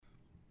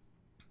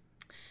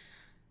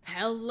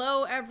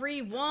Hello,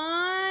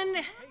 everyone.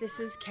 This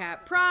is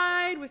Kat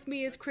Pryde. With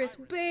me is Kris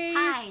Bays.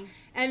 Hi.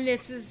 And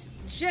this is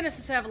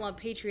Genesis Avalon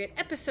Patriot,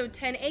 episode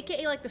 10,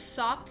 aka like the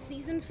soft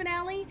season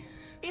finale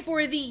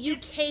for the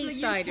UK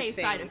side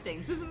of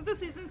things. This is the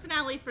season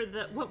finale for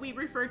what we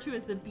refer to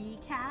as the B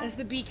cast. As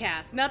the B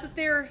cast. Not that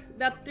they're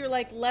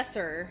like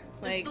lesser.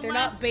 Like they're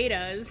not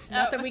betas.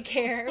 Not that we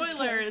care.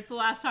 Spoiler, it's the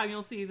last time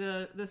you'll see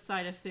the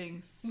side of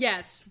things.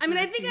 Yes. I mean,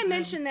 I think I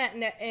mentioned that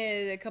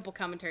in a couple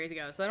commentaries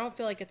ago, so I don't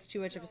feel like it's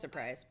too much of a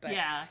surprise. But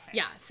yeah. Okay.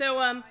 Yeah.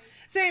 So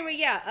anyway,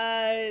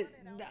 yeah.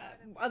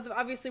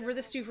 Obviously, we're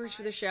the stoofers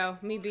for the show.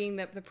 Me being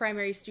the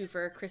primary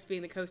stoofer, Kris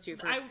being the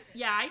co-stoofer.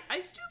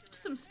 I stoofed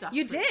some stuff.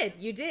 You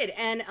did.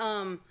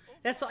 And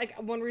that's like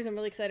one reason I'm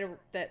really excited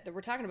that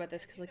we're talking about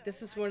this, because like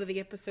this is one of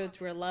the episodes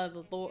where a lot of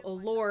the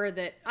lore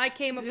that I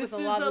came up with, a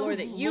lot of the lore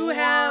that you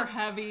have.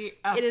 Heavy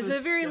episode. It is a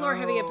very lore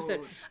heavy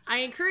episode. I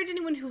encourage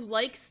anyone who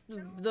likes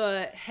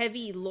the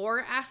heavy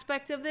lore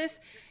aspect of this,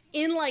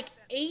 in like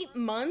 8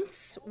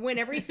 months when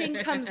everything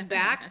comes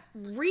back,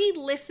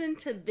 re-listen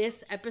to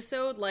this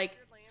episode like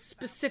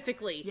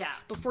specifically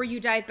before you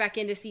dive back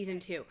into season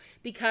 2,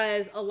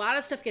 because a lot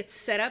of stuff gets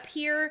set up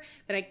here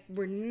that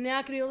we're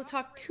not gonna be able to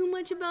talk too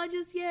much about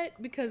just yet,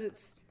 because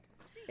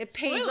it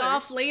pays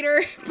off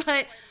later.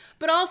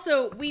 but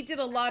also we did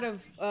a lot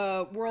of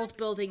world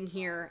building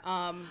here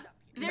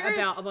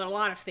about a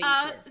lot of things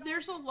here.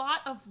 There's a lot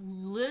of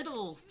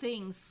little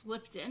things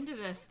slipped into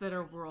this that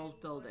are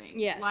world building.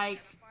 Yes.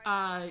 Like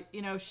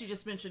she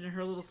just mentioned in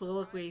her little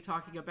soliloquy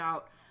talking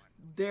about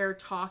they're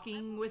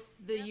talking with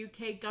the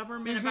UK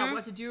government about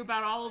what to do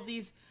about all of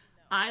these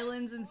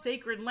islands and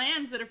sacred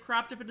lands that have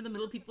cropped up into the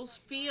middle people's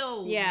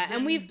fields. Yeah,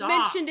 and we've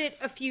mentioned it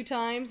a few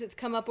times. It's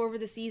come up over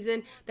the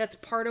season. That's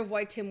part of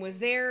why Tim was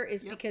there,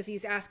 is because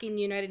he's asking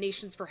the United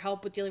Nations for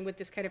help with dealing with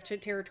this kind of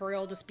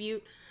territorial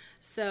dispute.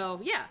 So,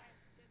 yeah.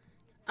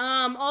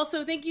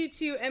 Also, thank you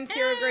to M.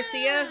 Sarah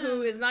Garcia,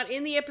 who is not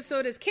in the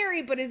episode as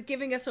Carrie, but is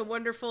giving us a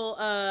wonderful,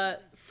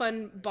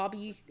 fun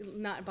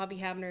not Bobby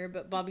Havner,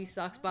 but Bobby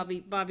Socks,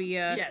 Bobby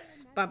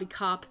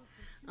Cop.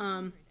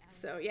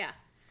 So, yeah.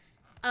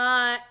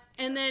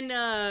 And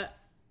then,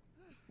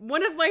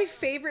 one of my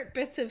favorite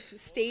bits of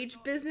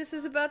stage business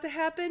is about to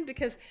happen,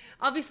 because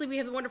obviously we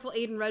have the wonderful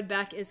Aiden Rudd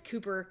back as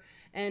Cooper,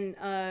 and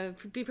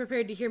be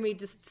prepared to hear me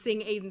just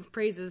sing Aiden's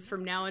praises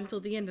from now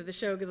until the end of the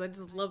show, because I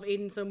just love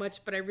Aiden so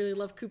much, but I really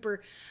love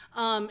Cooper,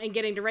 and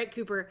getting to write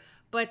Cooper.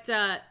 But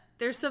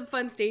there's some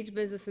fun stage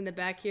business in the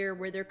back here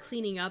where they're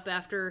cleaning up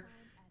after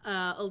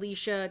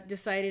Alicia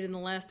decided in the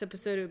last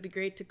episode it would be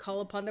great to call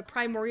upon the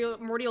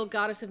primordial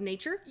goddess of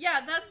nature.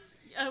 Yeah, that's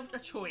a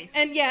choice.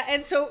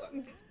 And so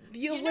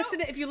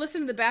if you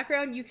listen to the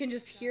background, you can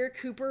just hear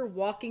Cooper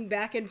walking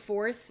back and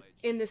forth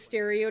in the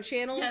stereo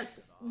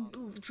channels,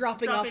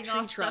 dropping off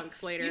tree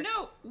trunks later. You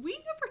know, we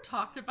never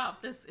talked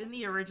about this in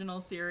the original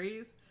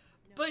series,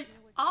 but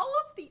all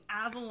of the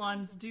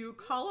Avalons do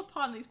call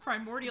upon these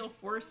primordial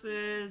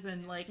forces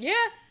and like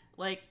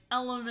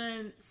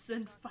elements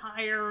and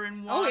fire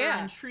and water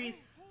and trees.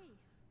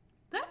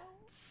 That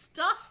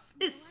stuff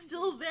is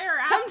still there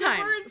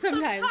afterwards.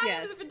 Sometimes,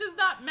 yes. If it does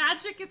not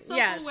magic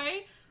itself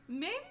away.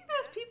 Maybe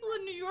those people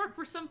in New York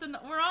were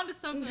onto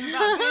something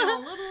about being a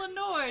little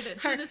annoyed at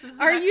Genesis.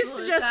 Are you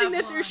suggesting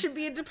that there should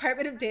be a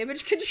Department of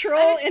Damage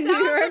Control in New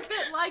York? It sounds a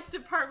bit like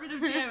Department of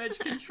Damage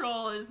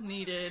Control is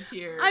needed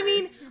here. I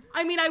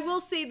mean, I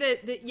will say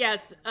that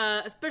yes,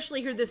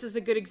 especially here, this is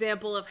a good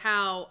example of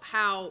how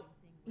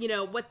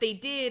what they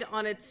did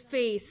on its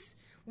face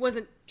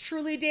wasn't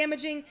truly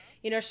damaging.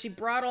 She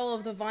brought all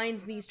of the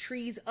vines and these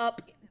trees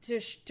up to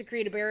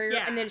create a barrier,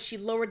 and then she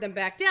lowered them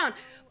back down.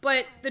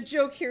 But the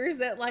joke here is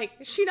that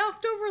she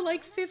knocked over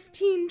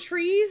 15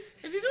 trees.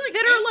 And these are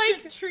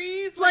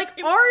trees.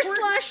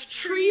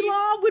 R/tree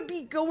law would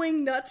be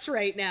going nuts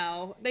right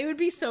now. They would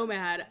be so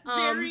mad.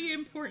 Very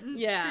important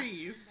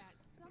trees.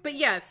 But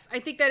yes, I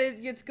think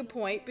it's a good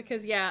point,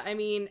 because a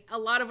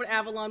lot of what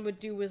Avalon would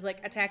do was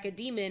attack a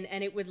demon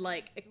and it would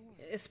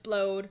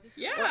explode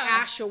or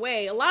ash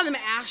away. A lot of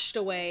them ashed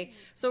away,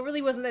 so it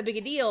really wasn't that big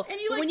a deal.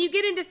 But when you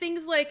get into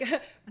things like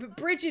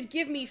Bridget,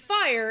 give me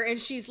fire, and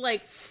she's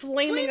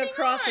flaming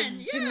across a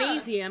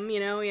gymnasium,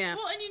 Well, and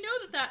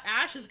that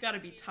ash has got to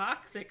be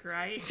toxic,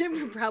 right?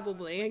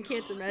 Probably. I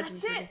can't imagine.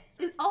 That's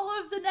it. All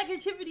of the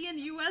negativity in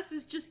the U.S.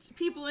 is just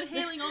people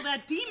inhaling all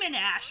that demon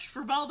ash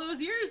from all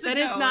those years ago. That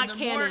is not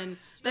canon.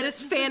 That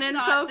is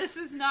fanon, folks. This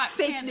is not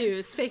fake canon.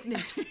 news. Fake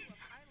news.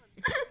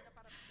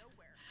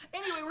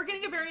 Anyway, we're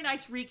getting a very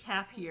nice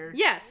recap here.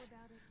 Yes.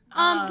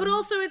 But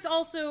also it's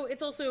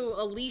also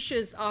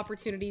Alicia's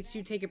opportunity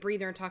to take a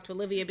breather and talk to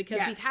Olivia, because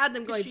we've had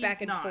them going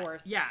back and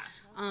forth. Yeah.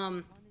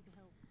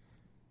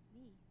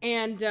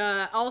 And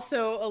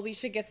also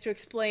Alicia gets to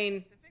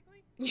explaining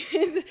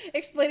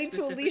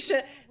to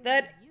Alicia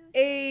that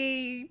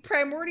a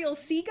primordial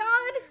sea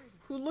god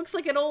who looks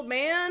like an old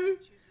man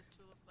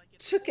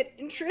took an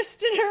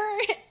interest in her.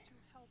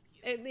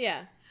 And,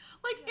 yeah.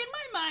 In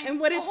my mind, and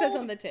what it says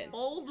on the tin.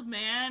 Old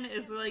man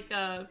is like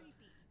a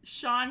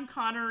Sean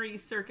Connery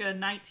circa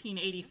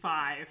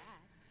 1985.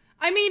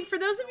 I mean, for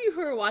those of you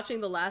who are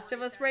watching The Last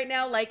of Us right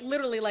now, like,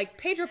 literally, like,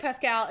 Pedro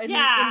Pascal in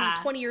the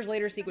 20 years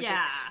later sequences.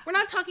 Yeah. We're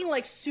not talking,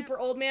 like, super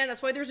old man.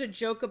 That's why there's a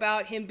joke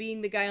about him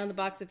being the guy on the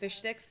box of fish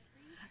sticks.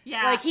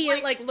 Yeah. Like,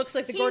 he, like looks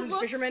like the Gordon's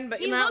fisherman,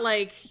 but not,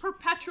 like...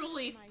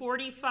 perpetually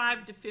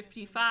 45 to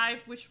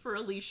 55, which for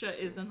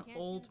Alicia is an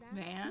old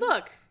man.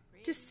 Look,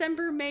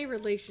 December-May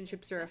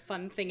relationships are a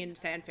fun thing in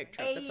fanfic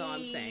trope. That's all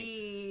I'm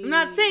saying. I'm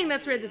not saying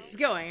that's where this is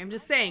going. I'm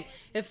just saying,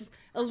 if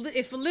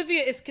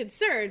Olivia is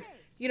concerned...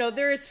 You know,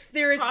 there is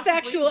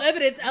factual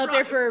evidence out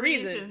there for a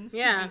reason.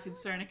 Yeah. To be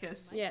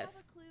Concernicus.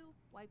 Yes.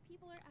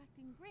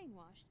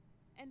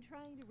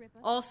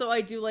 Also,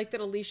 I do like that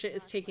Alicia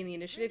is taking the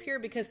initiative here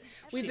because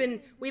we've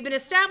been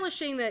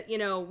establishing that, you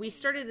know, we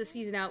started the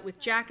season out with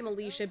Jack and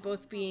Alicia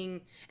both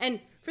being, and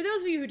for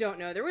those of you who don't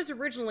know, there was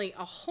originally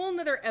a whole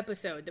nother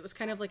episode that was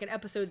kind of like an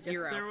episode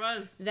 0. Yes, there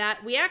was.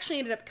 That we actually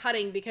ended up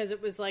cutting because it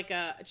was like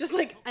just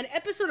like an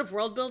episode of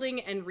world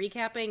building and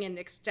recapping and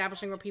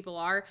establishing where people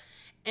are.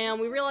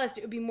 And we realized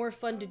it would be more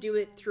fun to do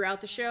it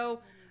throughout the show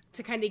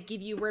to kind of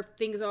give you where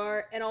things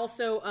are. And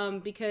also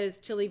because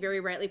Tilly very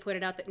rightly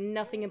pointed out that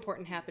nothing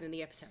important happened in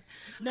the episode.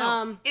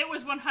 No, it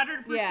was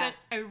 100%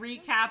 a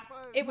recap.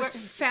 It was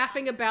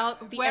faffing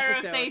about the where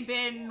episode. Where have they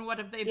been? What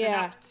have they been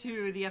up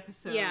to the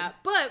episode? Yeah,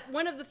 but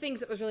one of the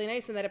things that was really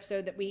nice in that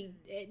episode that we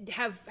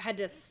have had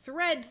to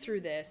thread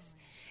through this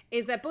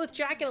is that both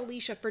Jack and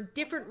Alicia, for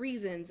different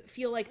reasons,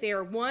 feel like they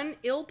are, one,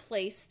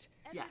 ill-placed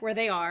where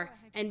they are,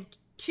 and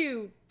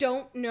 2,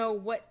 don't know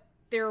what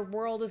their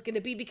world is going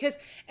to be because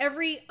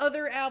every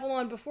other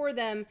Avalon before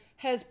them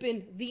has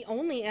been the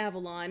only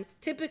Avalon,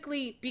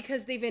 typically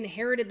because they've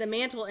inherited the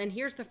mantle. And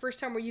here's the first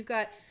time where you've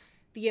got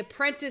the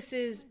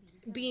apprentices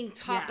being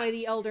taught by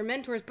the elder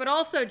mentors, but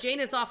also Jane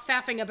is off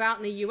faffing about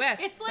in the U.S.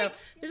 So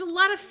there's a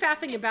lot of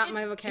faffing about in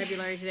my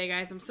vocabulary today,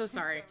 guys. I'm so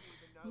sorry.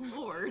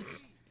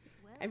 Lords.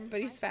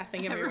 Everybody's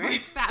faffing everywhere.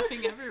 Everyone's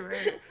faffing everywhere.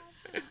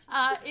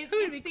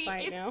 It's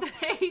the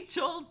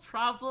age-old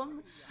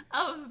problem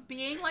of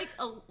being like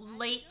a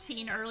late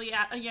teen,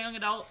 a young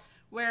adult,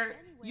 where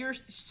you're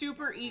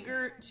super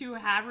eager to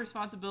have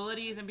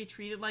responsibilities and be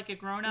treated like a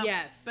grown-up,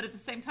 but at the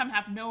same time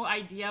have no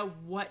idea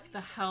what the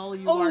hell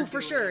you are doing. Oh,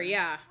 for sure,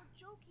 yeah.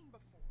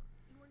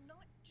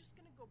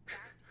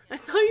 I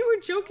thought you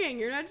were joking.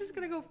 You're not just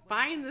gonna go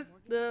find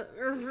the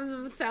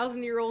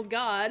 1,000-year-old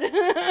god.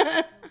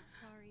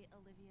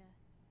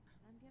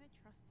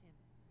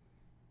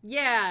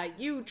 Yeah,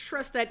 you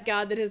trust that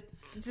god that has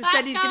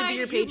said he's going to be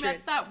your patron. You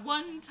met that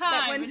one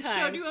time and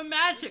showed you a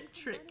magic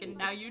trick, and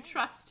now you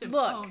trust him.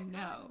 Look. Oh,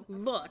 no.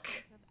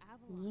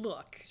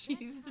 Look. She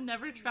needs to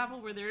never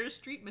travel where there are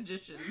street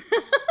magicians.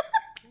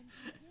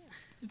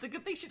 It's a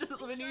good thing she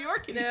doesn't live in New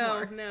York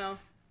anymore. No.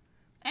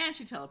 And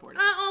she teleported.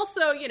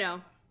 Also, you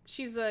know,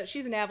 she's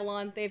an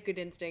Avalon. They have good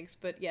instincts,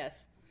 but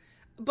yes.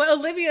 But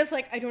Olivia's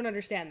like, I don't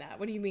understand that.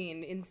 What do you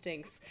mean,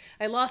 instincts?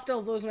 I lost all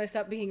of those when I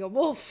stopped being a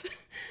wolf.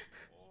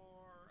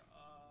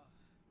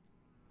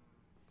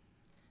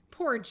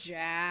 Poor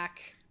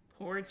Jack.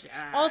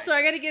 Also,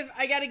 I gotta give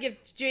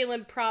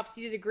Jalen props.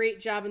 He did a great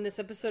job in this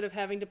episode of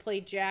having to play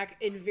Jack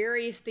in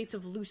various states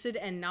of lucid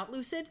and not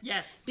lucid.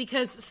 Yes.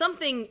 Because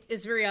something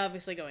is very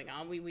obviously going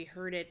on. We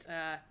heard it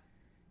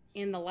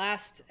in the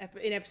last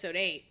in episode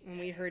 8 when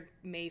we heard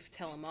Maeve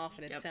tell him off,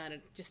 and it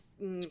sounded just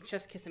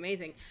chef's kiss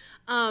amazing.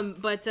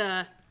 But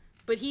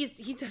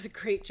he does a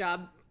great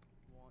job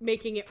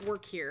making it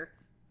work here.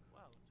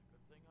 Well, it's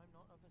a good thing I'm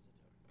not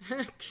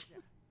a visitor.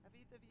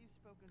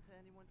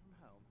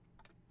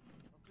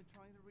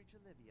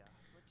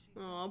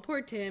 Oh,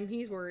 poor Tim.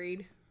 He's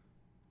worried.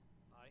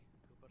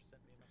 Cooper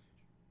sent me a message.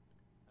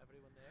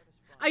 Everyone there is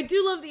fine. I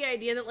do love the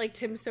idea that, like,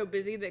 Tim's so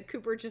busy that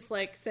Cooper just,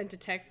 like, sent a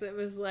text that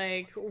was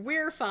like,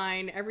 we're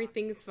fine.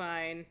 Everything's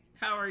fine.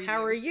 How are you?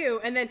 How are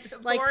you? And then,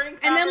 like,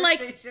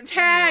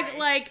 tag, anyway.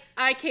 Like,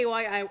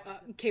 IKY,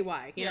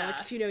 KY. You know, like,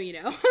 if you know, you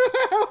know.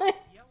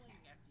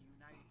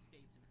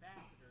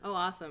 Oh,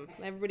 awesome.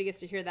 Everybody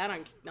gets to hear that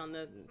on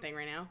the thing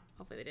right now.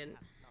 Hopefully they didn't.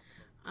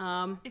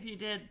 If you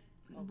did,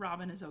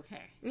 Robin is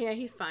okay. Yeah,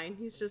 he's fine.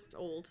 He's just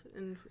old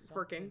and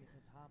working.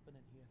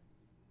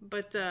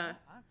 But,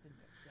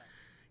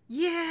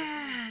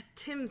 yeah,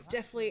 Tim's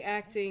definitely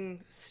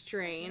acting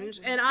strange.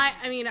 And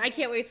I mean, I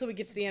can't wait till we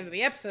get to the end of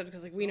the episode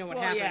because, like, we know what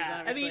happens,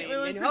 obviously.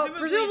 I mean,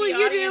 presumably the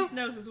you audience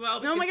knows as well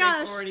because oh my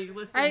gosh. they've already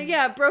listened.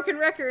 Yeah, broken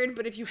record,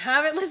 but if you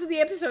haven't listened to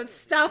the episode,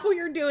 stop what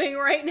you're doing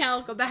right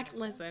now, go back and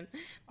listen,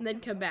 and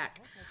then come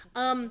back.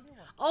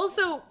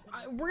 Also,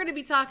 we're going to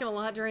be talking a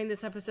lot during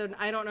this episode, and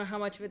I don't know how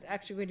much of it's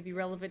actually going to be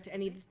relevant to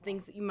any of the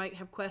things that you might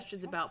have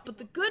questions about. But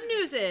the good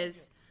news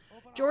is,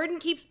 Jordan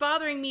keeps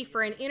bothering me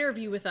for an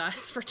interview with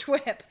us for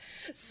TWIP.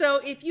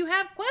 So if you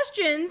have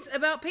questions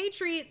about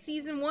Patriot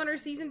Season 1 or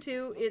Season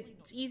 2,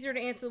 it's easier to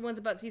answer the ones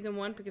about Season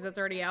 1 because that's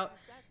already out,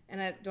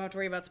 and I don't have to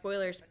worry about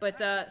spoilers. But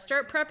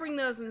start prepping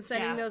those and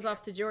sending those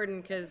off to Jordan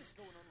because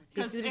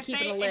he's going to be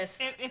keeping a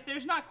list. If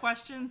there's not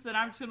questions, then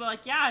I'm just going to be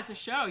like, yeah, it's a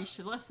show. You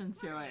should listen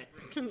to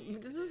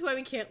it. This is why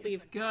we can't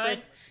leave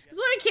Chris. This is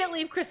why we can't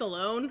leave Chris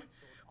alone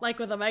like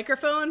with a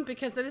microphone,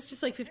 because then it's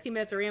just like 15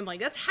 minutes of rambling.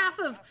 That's half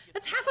of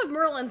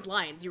Merlin's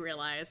lines, you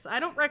realize. I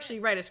don't actually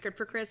write a script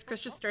for Kris.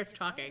 Kris just starts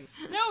talking.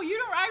 No, you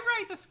don't. I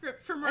write the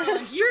script for Merlin.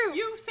 It's true.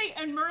 You say,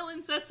 and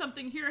Merlin says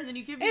something here, and then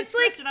you give me It's a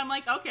script, like- and I'm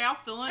like, okay, I'll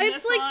fill in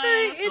It's this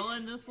line, fill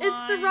in this line.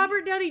 It's the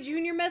Robert Downey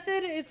Jr.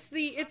 method. It's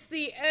the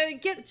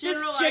get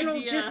General this general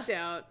idea. gist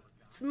out.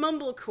 It's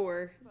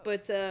mumblecore,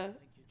 but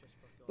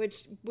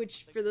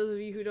which for those of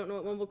you who don't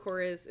know what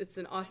mumblecore is, it's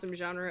an awesome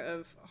genre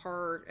of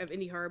horror, of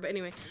indie horror. But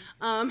anyway,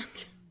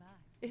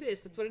 it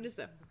is. That's what it is,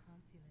 though.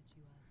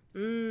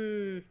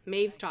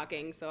 Maeve's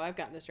talking, so I've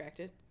gotten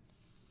distracted.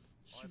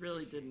 She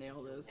really did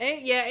nail this.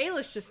 Yeah,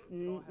 Ayla's just.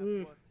 Work to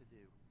do.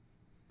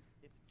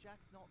 If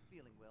Jack's not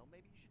feeling well,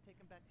 maybe you should take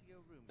him back to your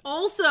room.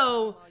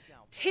 Also,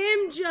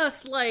 Tim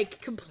just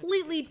like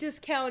completely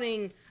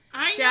discounting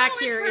I Jack know,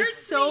 it here is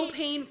hurts so me.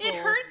 painful. It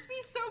hurts me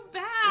so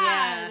bad.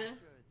 Yeah. Sure,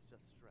 it's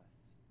just stress.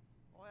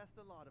 I asked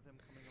a lot of him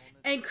coming on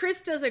this. And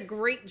Kris does a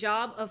great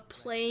job of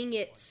playing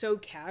it so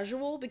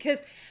casual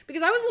because I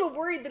was a little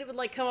worried that it would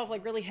like come off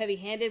like really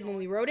heavy-handed when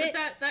we wrote it.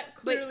 But that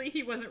clearly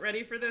he wasn't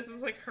ready for this.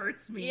 It's like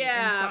hurts me.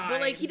 Yeah, inside. but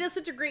like he does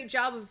such a great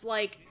job of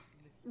like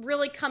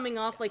really coming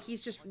off like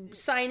he's just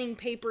signing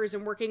papers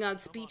and working on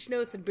speech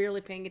notes and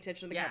barely paying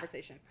attention to the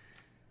conversation.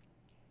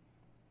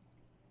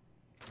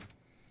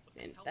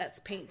 And that's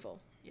painful.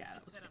 Yeah,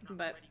 that was painful.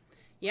 But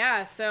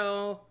yeah,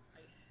 so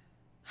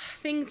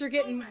things are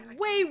getting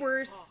way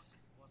worse.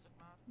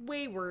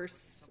 Way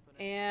worse.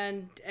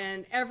 And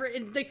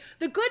the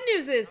good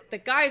news is the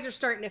guys are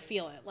starting to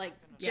feel it. Like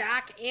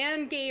Jack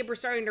and Gabe are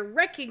starting to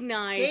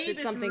recognize Gabe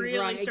that something's is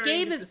really wrong.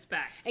 starting to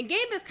suspect. And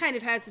Gabe has kind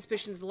of had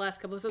suspicions the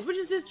last couple of episodes, which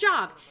is his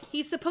job.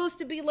 He's supposed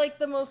to be like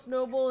the most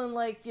noble and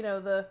like, you know,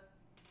 the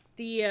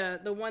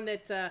one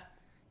that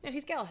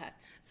he's Galahad.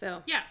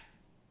 So Yeah.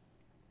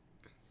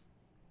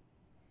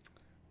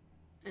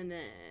 And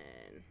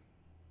then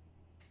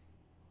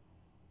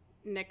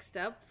next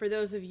up, for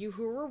those of you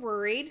who were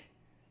worried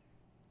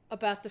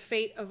about the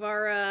fate of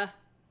our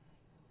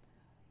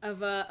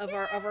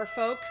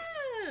folks,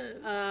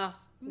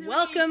 Yes.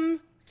 welcome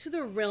to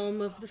the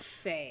realm of the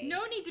Fae.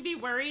 No need to be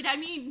worried. I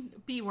mean,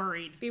 be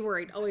worried. Be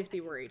worried. Always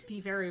be worried.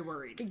 Be very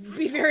worried.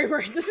 Be very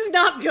worried. This is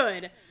not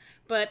good.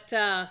 But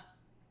yeah.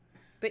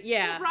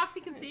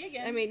 Roxy can see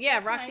again. I mean, yeah,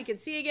 That's Roxy nice. can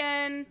see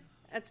again.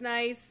 That's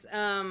nice.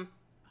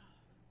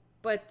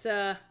 But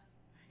Merlin,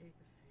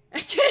 I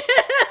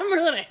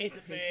hate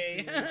the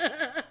Fae.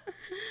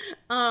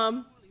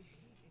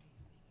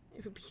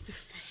 It would be the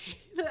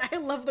Fae. I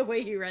love the way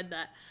you read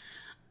that.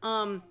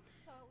 But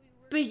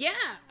yeah,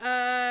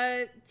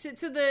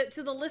 to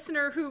the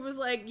listener who was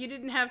like, you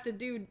didn't have to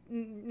do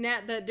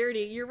Nat that dirty.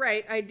 You're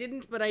right, I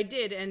didn't, but I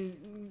did,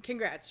 and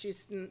congrats.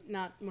 She's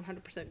not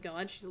 100%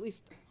 gone. She's at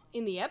least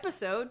in the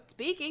episode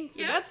speaking,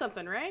 so that's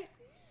something, right?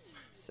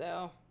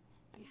 So.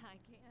 Yeah, I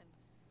can.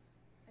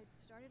 It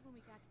started when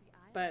we got to the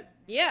island. But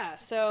yeah,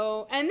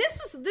 so and this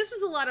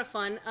was a lot of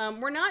fun.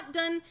 We're not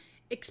done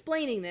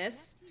explaining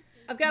this.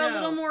 I've got a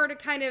little more to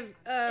kind of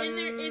And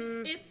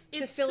it's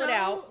to fill so, it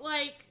out.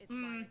 Like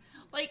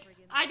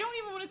I don't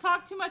even want to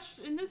talk too much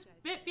in this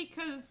bit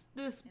because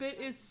this bit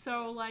is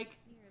so like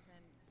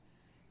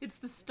it's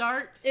the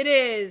start. It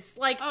is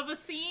like of a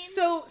scene.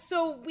 So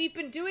we've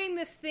been doing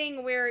this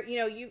thing where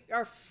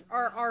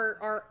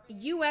our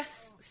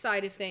U.S.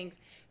 side of things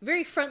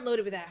very front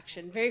loaded with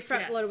action, very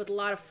front loaded with a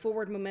lot of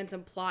forward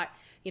momentum plot.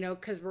 You know,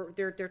 because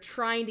they're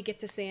trying to get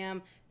to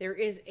Sam. There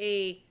is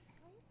a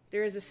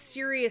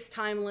serious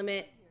time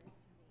limit.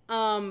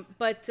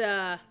 But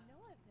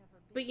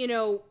you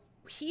know,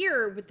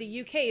 here with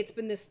the UK, it's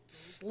been this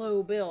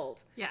slow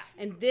build. Yeah.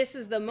 And this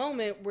is the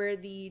moment where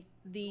the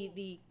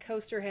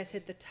coaster has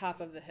hit the top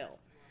of the hill.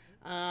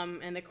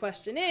 And the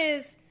question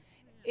is,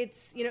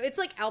 it's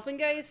like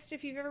Alpengeist,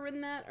 if you've ever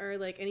ridden that, or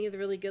like any of the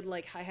really good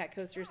like hi-hat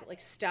coasters that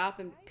like stop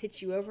and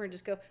pitch you over and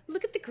just go,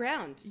 look at the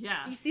ground.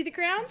 Yeah. Do you see the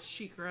ground?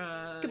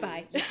 Shikra.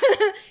 Goodbye. Yeah.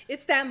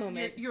 It's that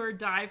moment. Your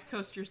dive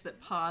coasters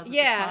that pause at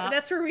the top.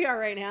 That's where we are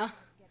right now.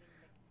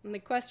 And the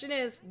question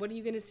is, what are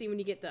you going to see when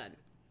you get done?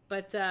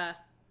 But, yeah,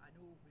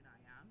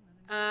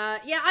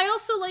 I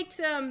also liked,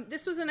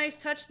 this was a nice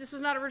touch. This was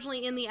not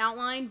originally in the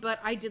outline, but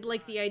I did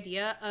like the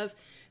idea of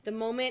the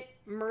moment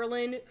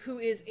Merlin, who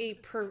is a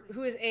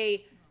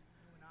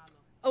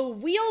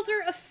wielder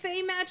of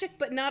Fae magic,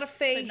 but not a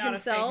Fae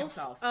himself,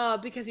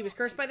 because he was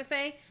cursed by the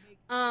Fae,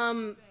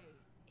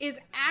 is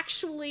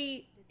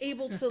actually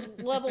able to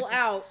level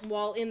out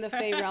while in the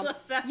Fae realm.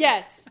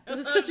 Yes, it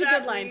was such a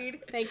good line. Read.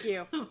 Thank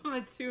you. I'm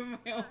gonna toot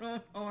my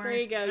own horn. There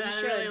you go. You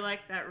should. I really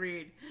like that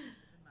read.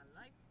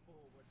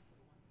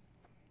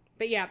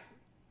 But yeah.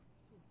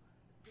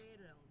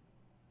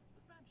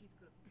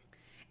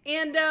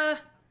 And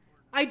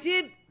I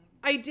did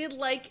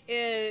like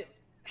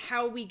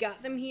how we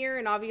got them here,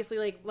 and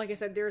obviously like I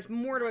said, there's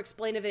more to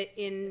explain of it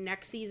in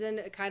next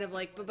season, kind of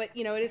like but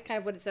you know, it is kind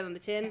of what it said on the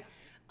tin.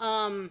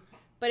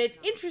 But it's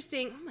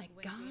interesting. Oh my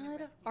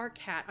god, our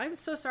cat. I'm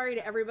so sorry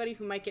to everybody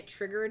who might get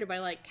triggered by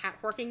like cat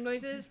horking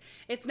noises.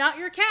 It's not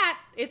your cat,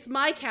 it's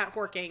my cat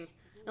horking.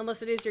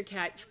 Unless it is your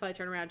cat, you should probably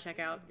turn around and check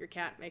out your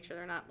cat. Make sure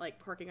they're not, like,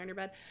 corking on your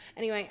bed.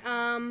 Anyway,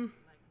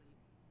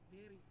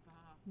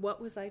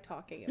 what was I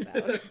talking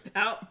about?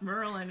 About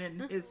Merlin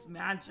and his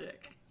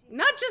magic.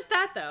 Not just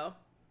that, though.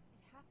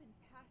 It happened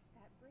past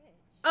that bridge.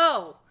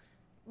 Oh,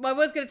 well, I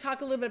was going to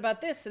talk a little bit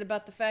about this and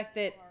about the fact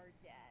that,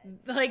 Are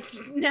dead. like,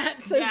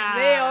 Nat says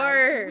they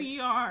are. We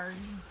are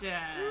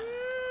dead.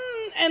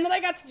 And then I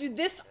got to do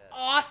this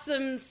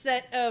awesome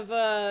set of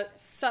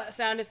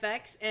sound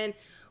effects. And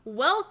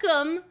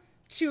welcome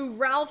to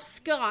Ralph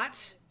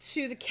Scott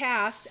to the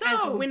cast So as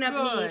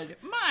Winupneath. good.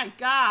 My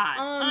God.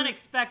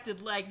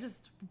 Unexpected, like,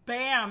 just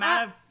bam,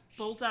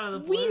 bolt out of the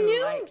blue. We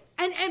knew, like,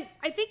 and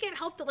I think it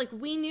helped that, like,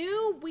 we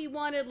knew we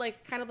wanted,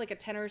 like, kind of like a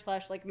tenor /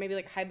 like maybe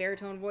like a high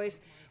baritone voice.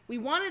 We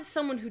wanted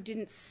someone who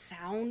didn't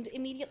sound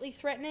immediately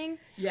threatening.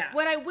 Yeah.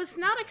 What I was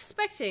not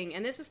expecting,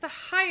 and this is the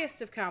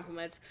highest of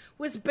compliments,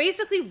 was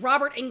basically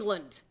Robert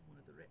Englund.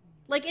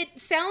 Like, it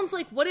sounds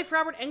like, what if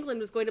Robert Englund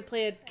was going to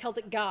play a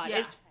Celtic god? Yeah.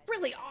 It's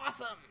really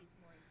awesome.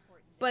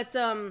 But,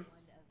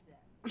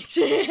 which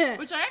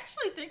I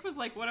actually think was,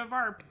 like, one of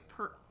our,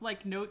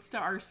 notes to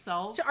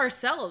ourselves. to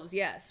ourselves,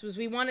 yes, was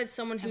we wanted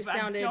someone who But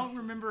sounded... I don't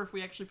remember if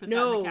we actually put that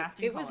in No, the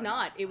casting it was call or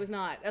not. It was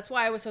not. That's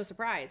why I was so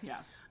surprised. Yeah.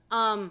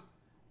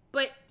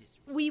 But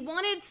we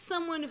wanted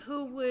someone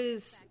who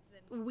was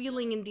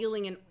wheeling and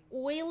dealing and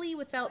oily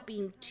without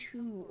being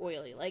too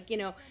oily. Like, you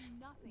know,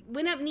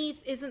 Winupneath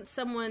isn't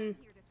someone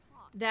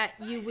that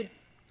you would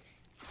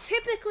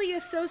typically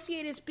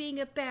associate as being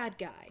a bad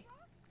guy.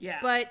 Yeah.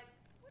 But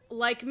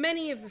like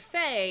many of the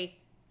Fae,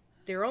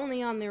 they're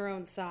only on their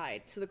own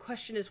side. So the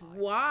question is,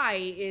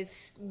 why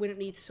is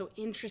Winupneath so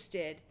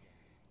interested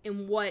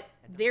in what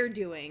they're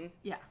doing?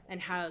 Yeah. And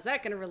how is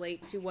that going to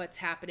relate to what's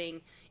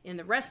happening in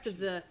the rest of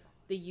the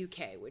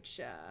UK, which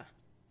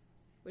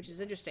is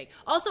interesting.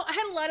 Also, I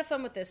had a lot of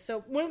fun with this. So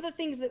one of the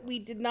things that we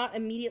did not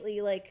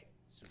immediately like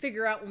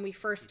figure out when we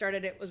first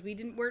started it was we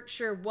weren't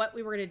sure what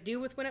we were going to do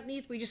with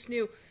Winupneath. We just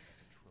knew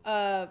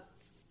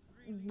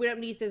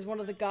Winupneath is one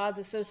of the gods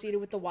associated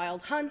with the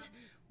Wild Hunt,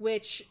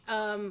 which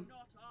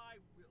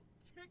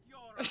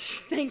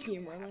thank you,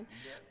 Merlin.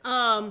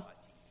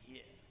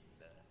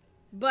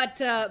 But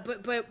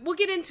we'll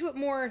get into it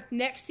more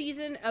next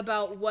season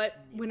about what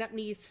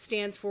Winupneath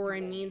stands for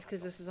and means,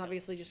 because this is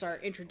obviously just our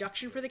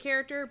introduction for the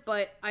character.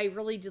 But I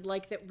really did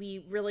like that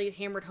we really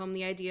hammered home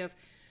the idea of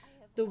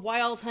the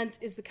Wild Hunt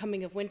is the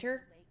coming of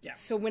winter. Yeah.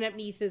 So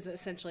Winupneath is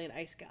essentially an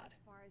ice god. As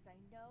far as I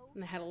know,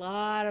 And I had a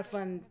lot of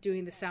fun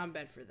doing the sound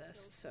bed for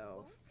this.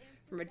 So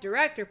from a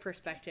director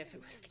perspective,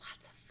 it was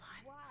lots of fun.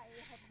 why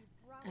have you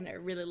brought And I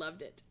really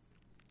loved it.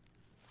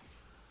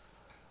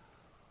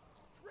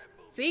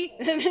 See?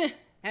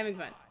 Having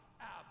fun.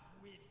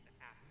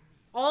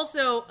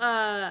 Also,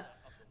 I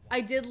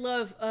did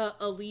love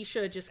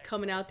Alicia just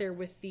coming out there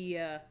with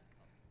the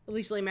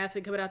Alicia Leigh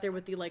Matheson coming out there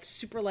with the like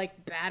super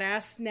like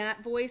badass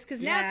Nat voice,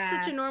 because Nat's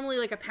such a normally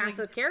like a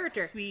passive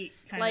character. Sweet,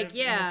 kind Like, of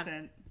yeah.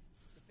 innocent.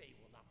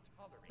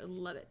 I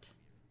love it.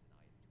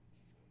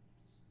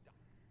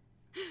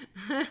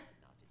 I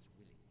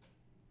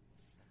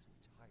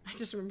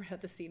just remember how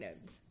the scene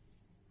ends.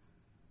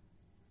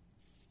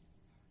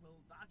 Well,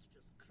 that's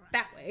just crap.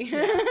 That way.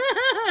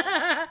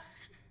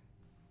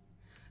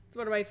 It's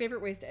one of my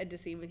favorite ways to end a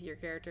scene with your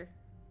character.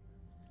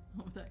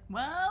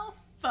 Well,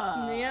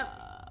 fuck.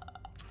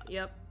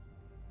 Yep.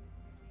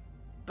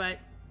 But,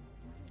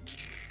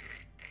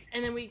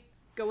 and then we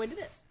go into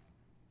this.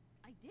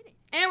 I did it.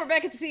 And we're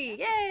back at the sea.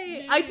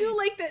 Yay! I do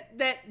like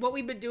that what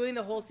we've been doing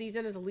the whole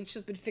season is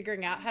Alicia's been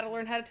figuring out how to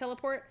learn how to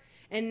teleport,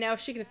 and now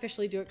she can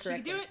officially do it She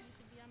can correctly. do it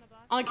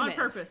On command.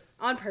 purpose.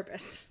 On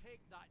purpose. Take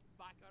that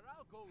back or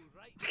I'll go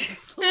right.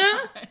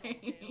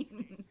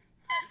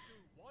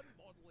 One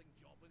modelling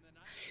job in the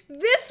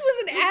night. This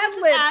was an ad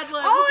is lib. an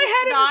ad-lib. All This I is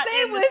had not him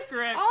say in the was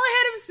script. all I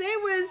had him say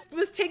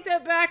was take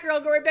that back or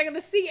I'll go right back in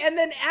the sea. And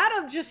then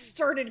Adam just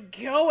started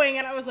going,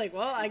 and I was like,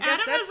 well, I guess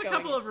Adam that's has a going.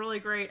 couple of really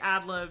great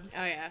ad libs.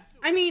 Oh yeah.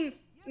 I mean,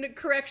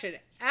 correction.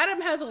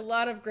 Adam has a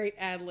lot of great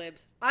ad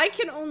libs. I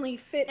can only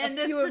fit And a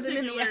this few of them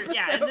in the particular, episode.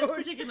 yeah, in this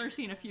particular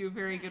scene, a few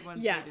very good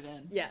ones made it Yes.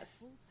 in. Yes.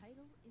 Full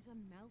title is a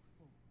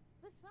mouthful.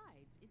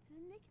 Besides, it's a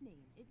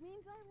nickname. It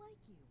means I like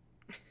you.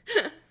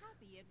 I'm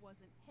happy it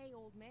wasn't "Hey,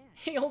 old man."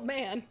 Hey, old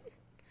man.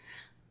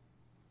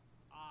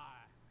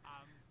 I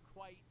am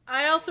quite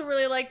I also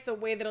really liked the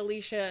way that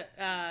Alicia,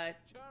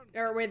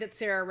 or the way that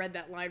Sarah read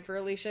that line for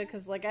Alicia,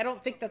 because like I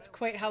don't think that's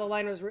quite how the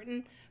line was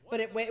written, but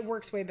it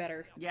works way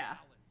better. Yeah.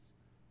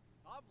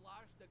 I've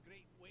lashed a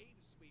great wave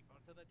sweeper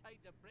to the tide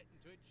of Britain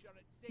to ensure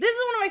it's safe. This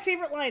is one of my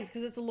favorite lines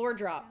because it's a lore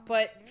drop.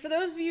 But for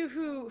those of you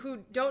who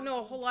don't know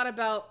a whole lot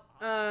about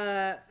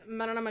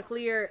Manana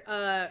MacLear,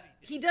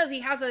 he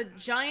has a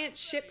giant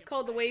ship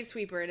called the Wave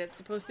Sweeper, and it's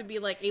supposed to be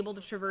like able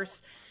to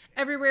traverse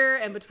everywhere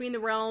and between the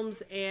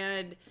realms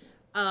and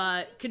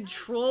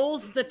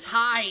controls the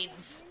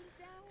tides.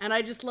 And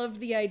I just loved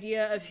the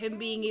idea of him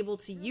being able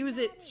to use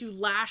it to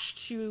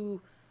lash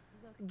to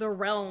the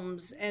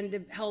realms and to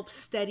help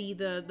steady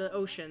the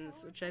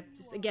oceans, which I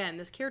just, again,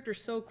 this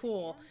character's so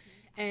cool.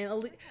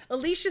 And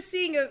Alicia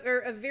seeing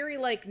a very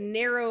like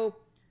narrow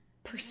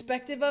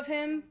perspective of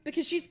him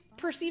because she's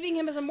perceiving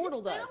him as a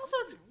mortal does. And also,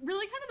 it's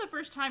really kind of the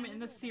first time in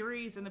the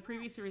series, in the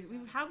previous series,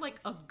 we've had like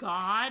a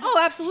god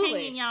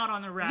absolutely. hanging out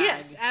on the rag.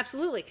 Yes,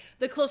 absolutely.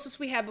 The closest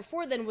we had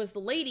before then was the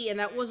lady, and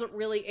that wasn't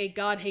really a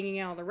god hanging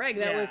out on the rag.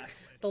 That was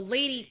the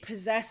lady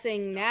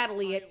possessing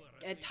Natalie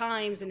at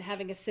times and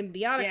having a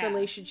symbiotic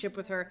relationship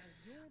with her.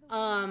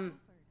 And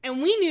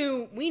we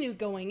knew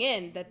going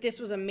in that this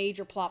was a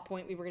major plot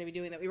point we were going to be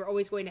doing, that we were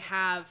always going to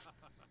have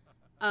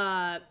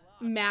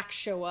Max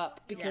show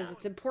up because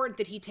it's important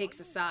that he takes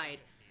a side.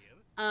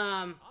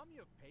 But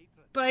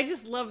I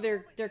just love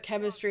their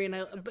chemistry, and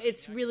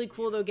it's really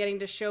cool though getting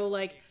to show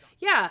like,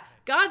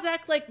 gods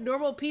act like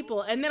normal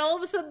people, and then all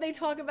of a sudden they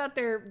talk about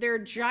their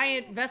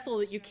giant vessel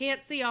that you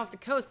can't see off the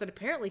coast that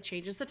apparently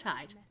changes the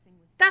tide.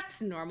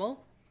 That's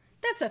normal.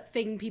 That's a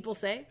thing people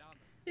say.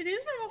 It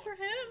is normal for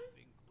him.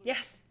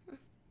 Yes.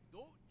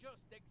 Don't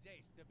just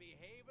exist to be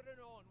havering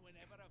on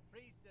whenever a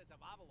priestess of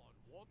Avalon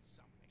wants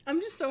something.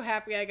 I'm just so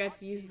happy I got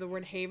to use the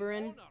word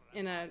Haverin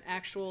in an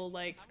actual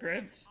like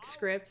Script.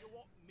 script. You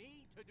want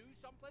me to do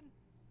something?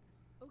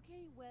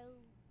 Okay, well,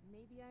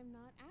 maybe I'm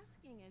not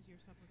asking as your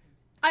supplicant.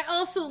 I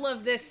also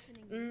love this.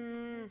 You're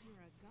a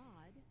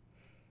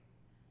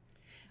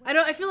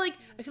god. I feel like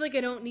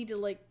I don't need to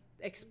like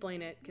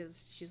explain it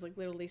because she's like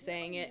literally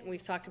saying it, and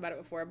we've talked about it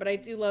before. But I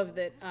do love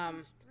that.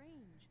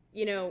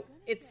 You know,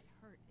 it's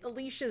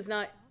Alicia's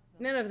not.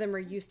 None of them are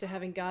used to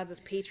having gods as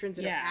patrons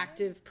and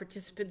active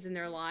participants in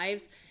their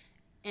lives,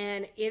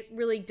 and it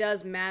really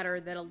does matter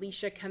that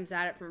Alicia comes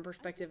at it from a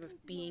perspective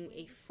of being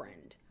a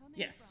friend.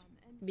 Yes.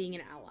 Being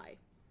an ally.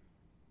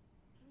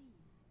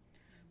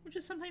 Which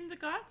is something the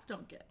gods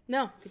don't get.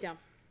 No, they don't.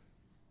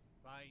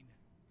 Fine.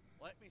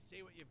 Let me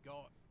see what you've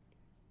got.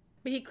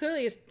 But he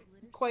clearly is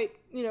quite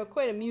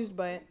amused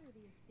by it. Over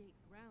the estate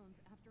grounds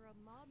after a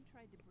mob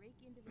tried to break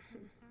into the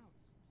king's house.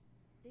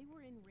 They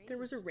were enraged. There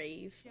was a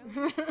rave. I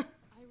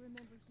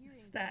remember hearing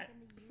It's that back in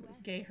the US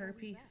gay before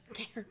we herpes.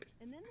 left.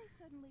 And then they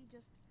suddenly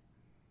just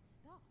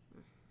stopped.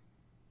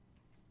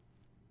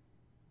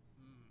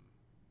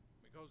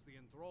 Because the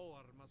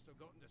enthroller must have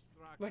gotten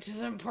distracted. Which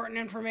is important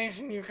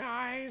information, you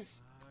guys.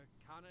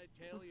 Can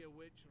I tell you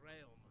which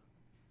realm?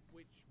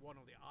 Which one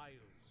of the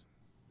isles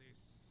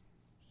this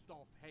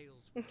stuff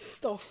hails from?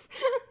 Stuff.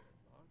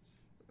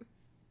 What?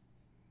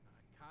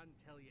 I can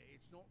tell you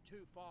it's not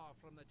too far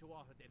from the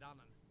Tuatha De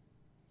Danann.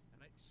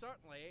 And it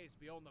certainly is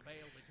beyond the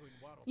veil between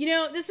worlds. You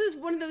know, this is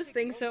one of those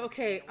things. So,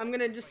 okay, I'm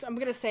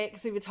gonna say it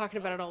because we've been talking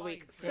about it all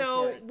week.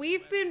 So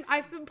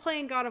I've been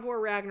playing God of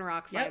War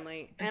Ragnarok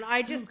finally, and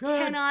I just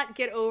cannot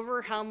get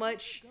over how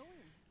much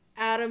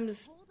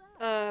Adam's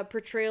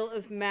portrayal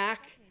of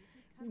Mac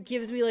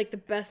gives me like the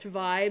best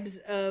vibes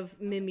of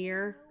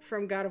Mimir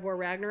from God of War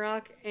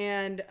Ragnarok,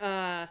 and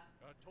I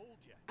told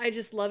you. I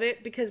just love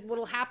it because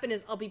what'll happen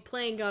is I'll be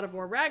playing God of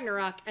War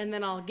Ragnarok, and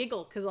then I'll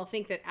giggle because I'll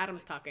think that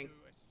Adam's talking.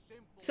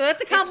 So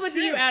that's a compliment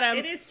to you, Adam.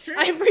 It is true.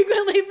 I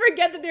frequently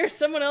forget that there's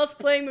someone else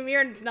playing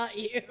Mimir and it's not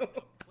you.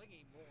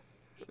 Clinging more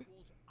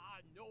equals I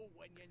know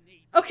when you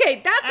need.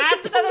 Okay, that's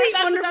a complete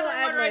that's wonderful another one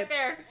ad right lib.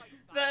 there.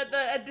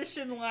 The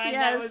addition line,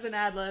 Yes. that was an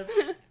ad lib.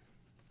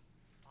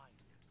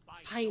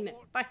 Fine.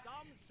 Fine.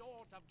 Some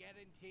sort of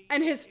guarantee.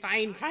 And his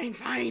fine.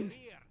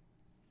 Here.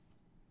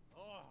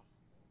 Oh,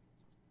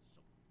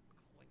 so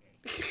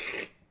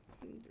clingy.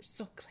 They're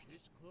so clingy.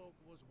 This cloak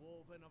was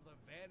woven of the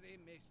very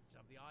mists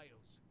of the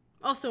Isles.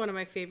 Also one of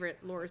my favorite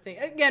lore things.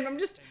 Again, I'm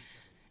just...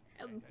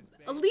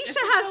 Alicia This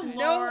is has so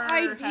no lore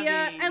idea,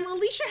 heavy. and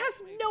Alicia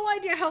has no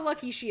idea how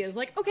lucky she is.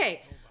 Like,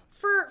 okay,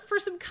 for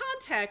some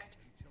context,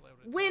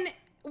 when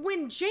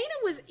Jaina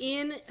was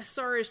in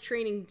Asara's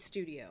training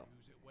studio,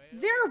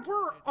 there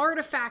were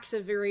artifacts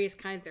of various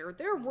kinds there.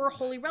 There were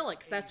holy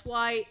relics. That's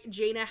why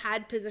Jaina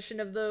had possession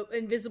of the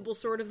invisible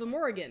sword of the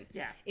Morrigan.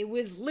 Yeah. It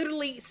was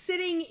literally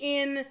sitting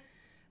in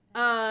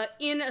a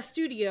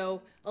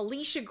studio.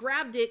 Alicia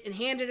grabbed it and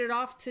handed it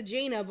off to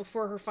Jaina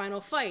before her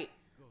final fight.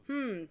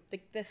 The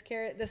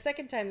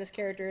second time this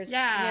character has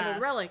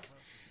handled relics.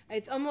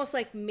 It's almost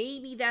like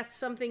maybe that's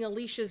something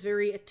Alicia's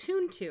very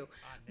attuned to.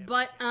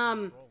 But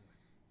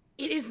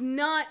it is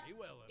not...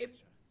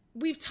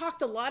 We've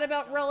talked a lot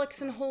about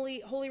relics and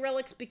holy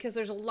relics because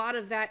there's a lot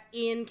of that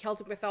in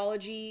Celtic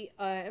mythology.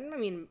 I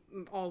mean,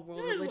 all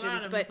world There's a lot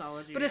religions, of but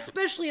mythology,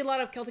 especially a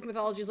lot of Celtic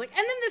mythology is like, and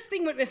then this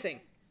thing went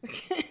missing.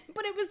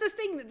 But it was this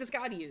thing that this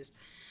god used.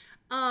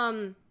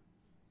 And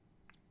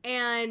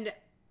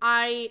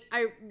I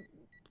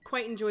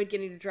quite enjoyed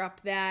getting to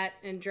drop that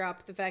and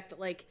drop the fact that,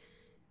 like,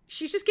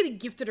 she's just getting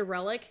gifted a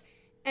relic.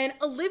 And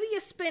Olivia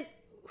spent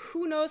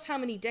who knows how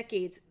many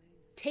decades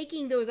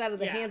taking those out of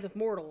the hands of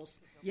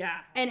mortals. Yeah.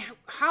 And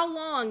how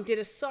long did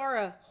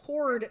Asara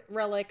hoard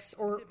relics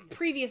or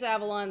previous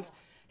Avalons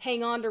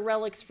hang on to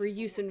relics for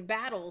use in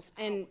battles?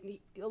 And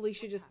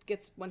Alicia just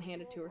gets one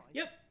handed to her.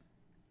 Yep.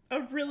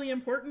 A really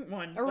important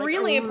one. A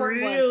really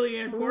important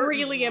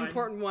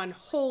important one.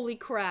 Holy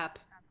crap.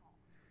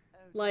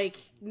 Like,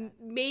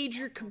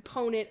 major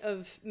component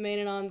of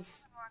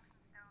Manon's,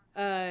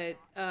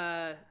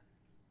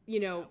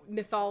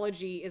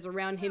 mythology is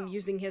around him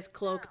using his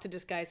cloak to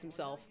disguise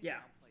himself. Yeah.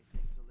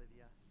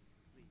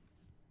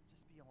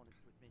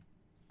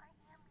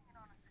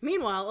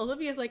 Meanwhile,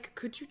 Olivia's like,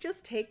 could you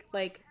just take,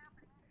 like,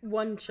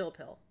 one chill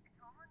pill?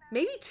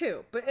 Maybe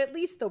two, but at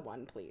least the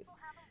one, please.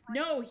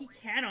 No, he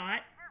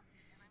cannot.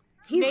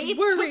 He's Maeve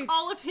worried. took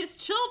all of his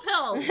chill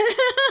pills.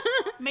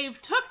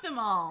 Maeve took them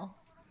all.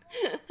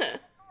 I'm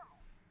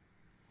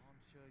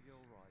sure you're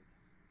right.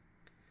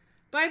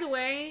 By the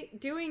way,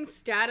 doing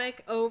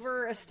static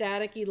over a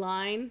staticky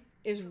line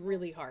is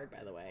really hard,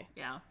 by the way.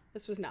 Yeah.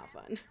 This was not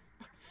fun.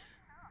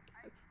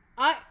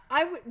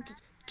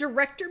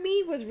 Director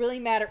me was really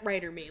mad at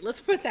writer me.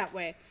 Let's put it that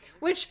way.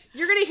 Which,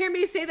 you're going to hear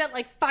me say that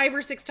like 5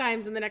 or 6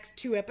 times in the next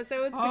 2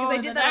 episodes, because I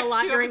did that a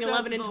lot during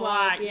 11 and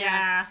 12.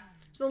 Yeah.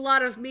 There's a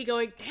lot of me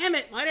going, damn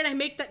it, why did I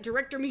make that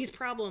director me's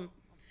problem?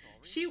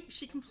 She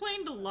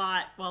complained a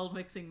lot while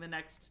mixing the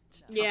next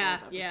couple Yeah,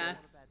 of yeah.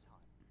 episodes.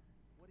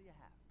 What do you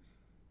have?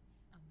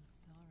 I'm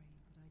sorry,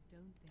 but I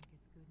don't think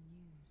it's good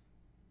news.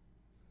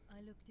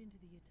 I looked into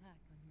the attack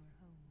on your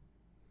home.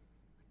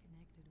 I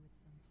connected with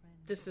some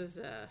friends. This is,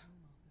 at the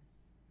home office.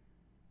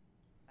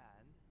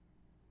 And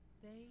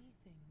They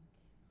think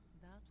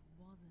that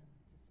wasn't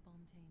a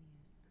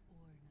spontaneous or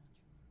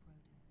natural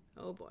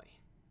protest. oh boy.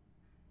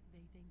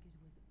 They think it was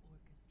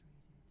orchestrated,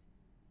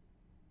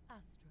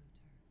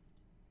 astroturfed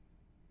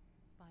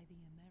by the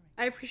Americans.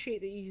 I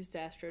appreciate that you used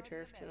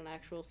astroturfed in an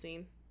actual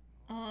scene.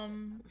 I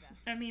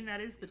mean,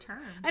 that is the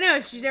term. I know,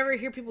 you never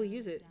hear people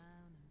use it. Down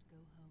and go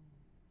home.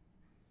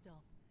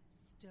 Stop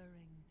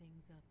stirring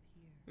things up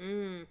here.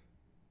 Mm.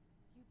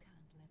 You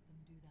can't let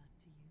them do that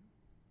to you.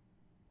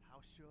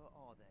 how sure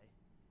are they?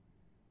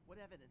 What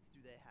evidence do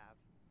they have?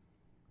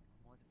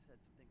 I might have said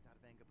some things out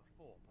of anger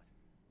before, but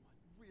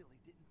I really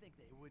didn't think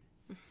they would.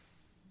 You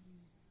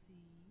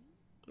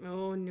see?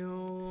 Oh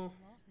no.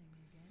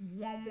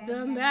 Plotting against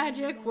The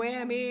magic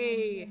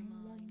whammy.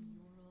 undermine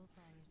your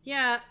authority.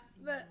 Yeah,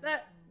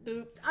 that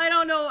Oops. I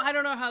don't know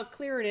how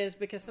clear it is,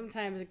 because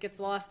sometimes it gets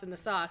lost in the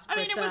sauce. I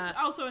mean, but, it was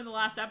also in the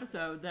last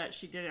episode that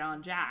she did it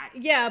on Jack.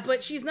 yeah,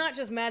 but she's not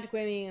just magic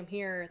whamming him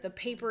here. The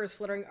papers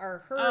fluttering are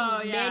her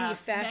Oh, yeah.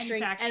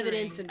 manufacturing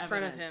evidence in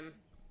front of evidence. him.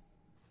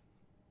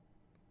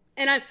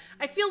 And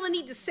I feel the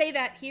need to say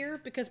that here,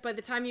 because by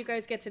the time you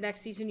guys get to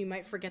next season, you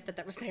might forget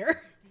that was there. Deal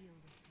with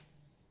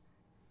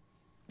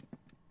them.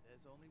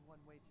 There's only one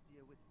way to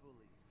deal with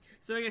bullies.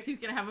 So I guess he's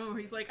gonna have a moment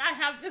where he's like, I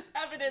have this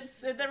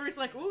evidence, and everybody's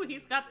like, ooh,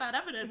 he's got that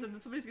evidence, and then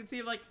somebody's gonna see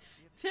him like,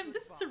 Tim,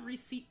 this is a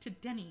receipt to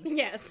Denny's.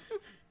 Yes,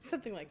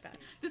 something like that.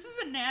 This is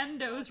a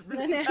Nando's.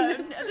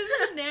 Nando's. This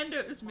is a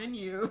Nando's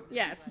menu.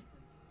 Yes.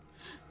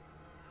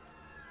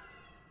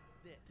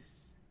 This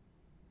is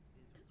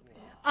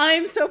war.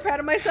 I'm so proud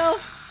of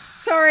myself.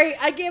 Sorry,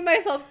 I gave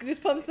myself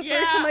goosebumps the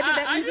first time I did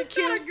that I music just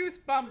cue. got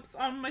goosebumps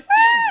on my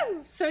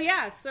skin. So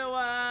yeah,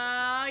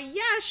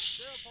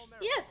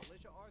 shit.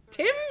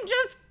 Tim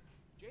just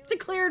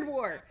declared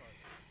war.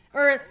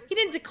 Or, he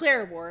didn't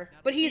declare war,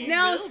 but he's He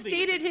now will be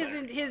stated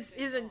declaring his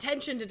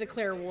intention to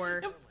declare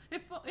war.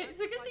 If it's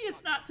a good thing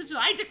it's not such a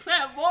I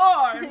declare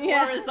war and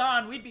Yeah. war is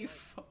on, we'd be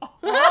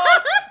fucked.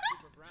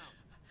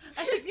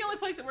 I think the only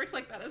place it works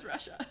like that is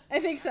Russia. I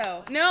think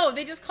so. No,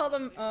 they just call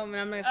them, I'm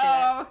not gonna say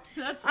that. Oh,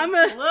 that's I'm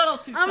a gonna- little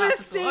too I'm gonna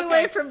topical. stay Okay.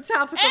 away from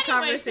topical Anyway,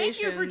 conversations.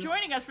 thank you for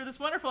joining us for this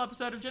wonderful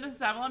episode of Genesis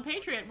Avalon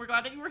Patriot. We're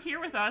glad that you were here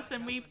with us,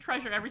 and we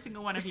treasure every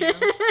single one of you.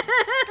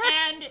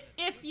 And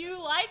if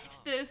you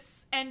liked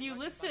this and you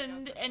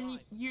listened and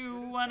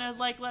you want to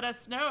let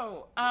us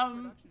know,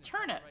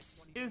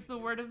 turnips is the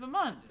word of the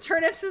month.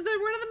 Turnips is the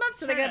word of the month,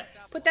 so they gotta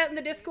Turnips. put that in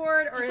the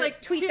Discord or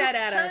Just tweet two that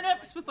at turnips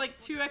us. with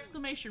 2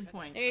 exclamation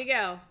points. There you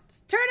go.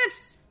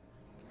 Turnips!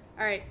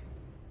 Alright.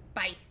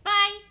 Bye.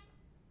 Bye.